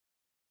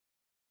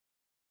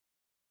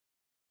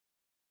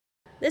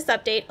This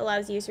update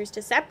allows users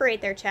to separate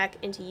their check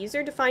into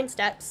user-defined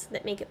steps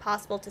that make it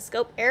possible to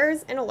scope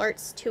errors and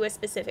alerts to a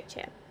specific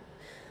check.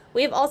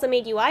 We have also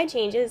made UI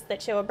changes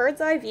that show a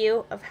bird's-eye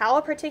view of how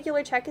a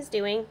particular check is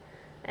doing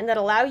and that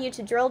allow you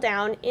to drill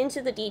down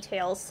into the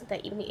details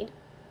that you need.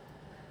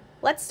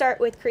 Let's start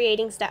with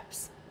creating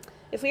steps.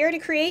 If we are to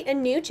create a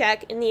new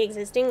check in the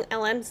existing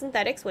LM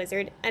Synthetics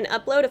wizard and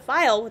upload a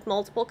file with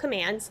multiple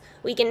commands,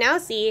 we can now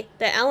see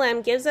that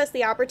LM gives us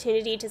the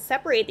opportunity to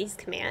separate these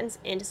commands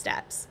into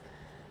steps.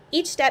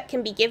 Each step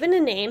can be given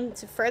a name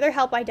to further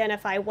help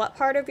identify what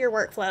part of your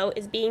workflow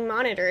is being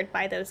monitored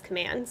by those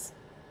commands.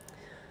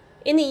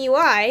 In the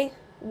UI,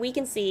 we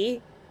can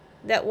see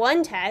that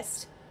one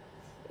test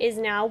is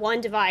now one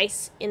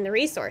device in the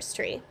resource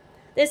tree.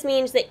 This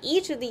means that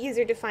each of the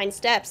user-defined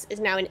steps is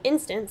now an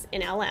instance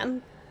in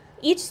LM.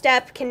 Each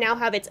step can now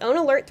have its own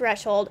alert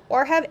threshold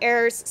or have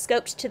errors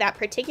scoped to that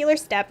particular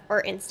step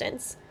or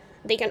instance.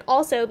 They can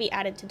also be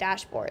added to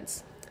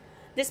dashboards.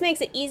 This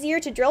makes it easier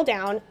to drill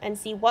down and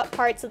see what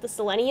parts of the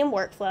Selenium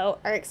workflow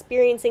are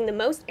experiencing the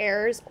most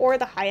errors or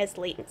the highest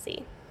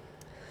latency.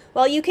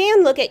 While you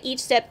can look at each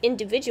step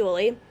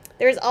individually,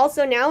 there is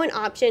also now an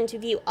option to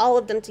view all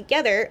of them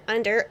together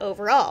under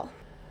Overall.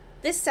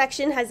 This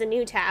section has a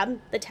new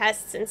tab, the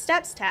Tests and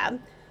Steps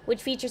tab,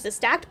 which features a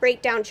stacked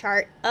breakdown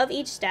chart of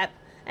each step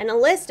and a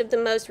list of the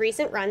most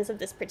recent runs of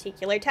this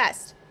particular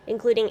test,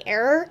 including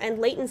error and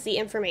latency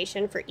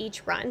information for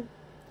each run.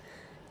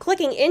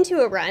 Clicking into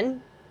a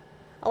run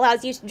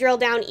allows you to drill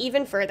down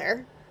even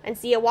further and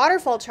see a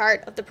waterfall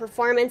chart of the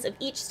performance of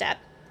each step,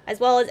 as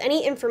well as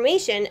any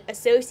information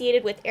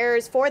associated with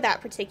errors for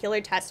that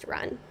particular test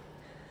run.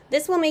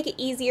 This will make it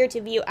easier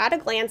to view at a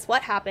glance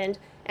what happened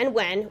and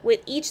when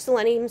with each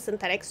Selenium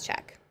Synthetics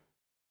check.